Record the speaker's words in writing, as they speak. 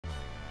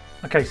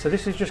Okay, so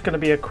this is just going to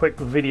be a quick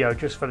video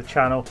just for the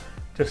channel,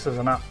 just as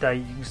an update.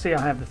 You can see I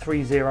have the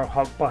Threezero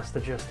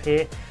Hulkbuster just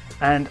here,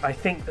 and I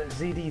think that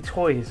ZD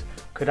Toys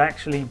could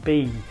actually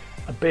be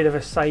a bit of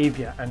a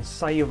saviour and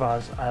save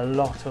us a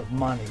lot of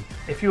money.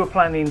 If you were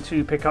planning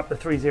to pick up the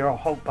Threezero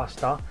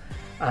Hulkbuster,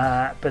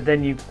 but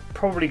then you're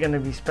probably going to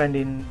be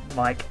spending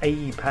like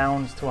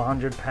 £80 to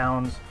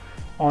 £100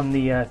 on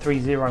the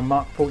Threezero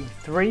Mark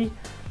 43,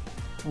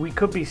 we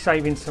could be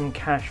saving some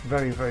cash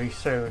very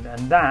soon,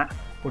 and that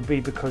would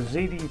be because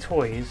ZD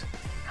Toys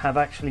have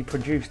actually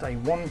produced a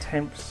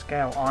 1/10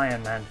 scale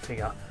Iron Man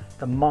figure,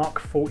 the Mark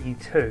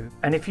 42,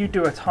 and if you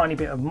do a tiny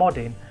bit of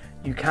modding,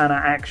 you can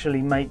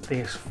actually make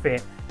this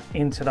fit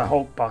into the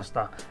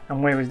Hulkbuster.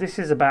 And whereas this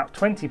is about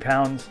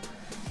 £20,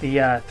 the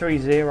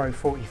Threezero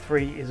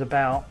 43 is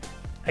about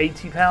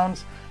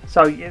 £80,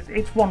 so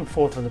it's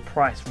 1/4 of the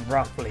price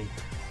roughly.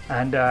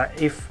 And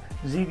if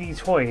ZD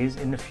Toys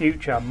in the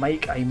future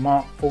make a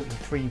Mark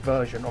 43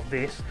 version of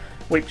this,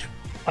 which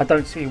I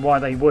don't see why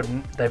they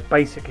wouldn't, they've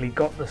basically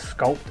got the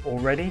sculpt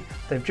already.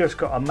 They've just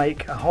got to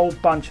make a whole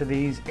bunch of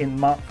these in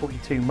Mark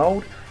 42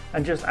 mold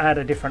and just add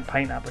a different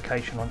paint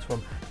application onto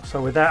them.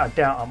 So without a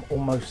doubt, I'm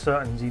almost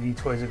certain ZD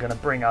Toys are going to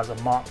bring us a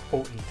Mark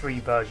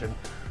 43 version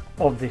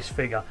of this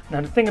figure.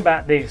 Now the thing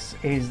about this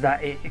is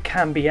that it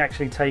can be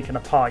actually taken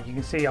apart. You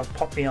can see I've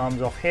popped the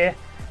arms off here,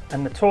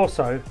 and the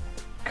torso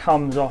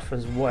comes off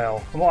as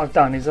well. And what I've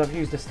done is I've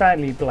used a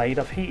Stanley blade,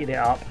 I've heated it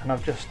up, and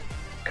I've just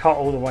cut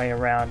all the way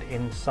around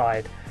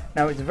inside.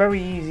 Now it's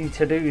very easy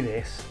to do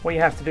this. What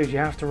you have to do is you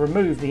have to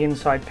remove the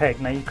inside peg.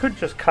 Now you could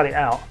just cut it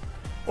out,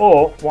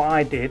 or what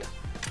I did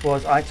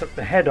was I took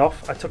the head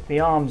off, I took the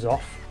arms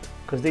off,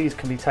 because these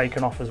can be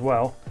taken off as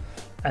well,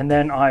 and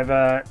then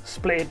I've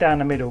split it down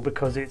the middle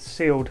because it's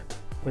sealed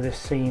with a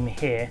seam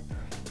here.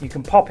 You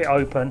can pop it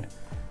open,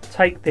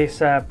 take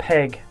this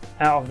peg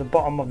out of the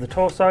bottom of the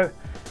torso,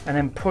 and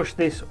then push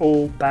this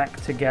all back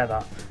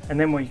together. And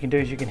then what you can do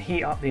is you can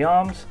heat up the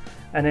arms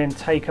and then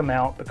take them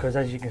out, because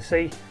as you can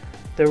see,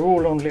 they're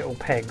all on little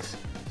pegs.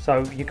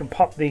 So you can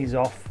pop these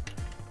off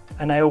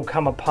and they all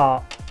come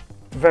apart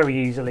very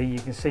easily. You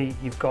can see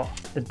you've got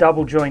the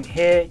double joint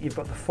here, you've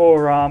got the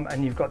forearm,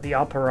 and you've got the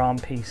upper arm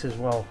piece as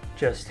well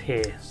just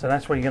here. So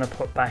that's what you're going to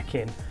put back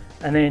in,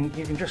 and then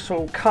you can just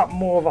sort of cut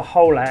more of a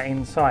hole out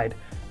inside,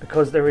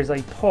 because there is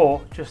a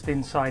port just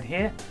inside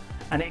here,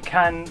 and it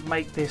can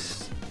make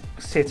this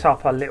sit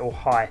up a little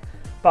high.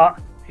 But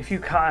if you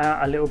cut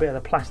out a little bit of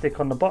the plastic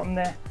on the bottom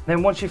there,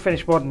 then once you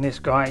finish modding this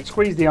guy,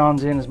 squeeze the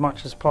arms in as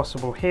much as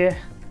possible here,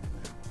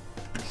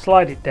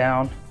 slide it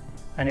down,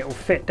 and it will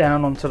fit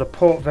down onto the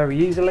port very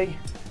easily,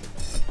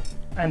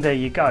 and there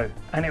you go.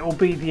 And it will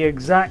be the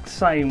exact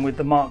same with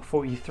the Mark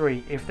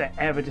 43 if they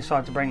ever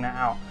decide to bring that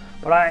out.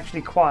 But I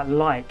actually quite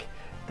like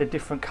the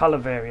different colour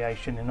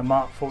variation in the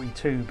Mark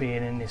 42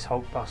 being in this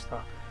Hulkbuster.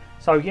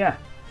 So yeah,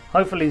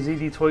 hopefully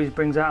ZD Toys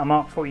brings out a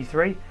Mark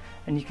 43,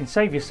 and you can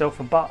save yourself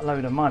a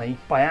buttload of money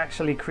by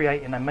actually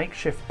creating a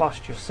makeshift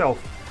bust yourself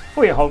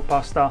for your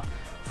Hulkbuster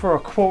for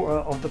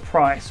 1/4 of the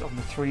price of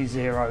the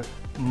Threezero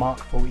Mark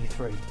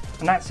 43.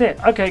 And that's it.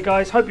 Okay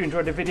guys, hope you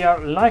enjoyed the video.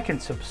 Like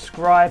and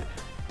subscribe,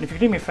 and if you could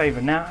do me a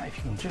favour now, if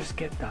you can just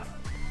get that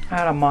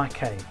out of my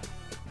cave.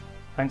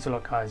 Thanks a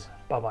lot guys,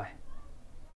 bye bye.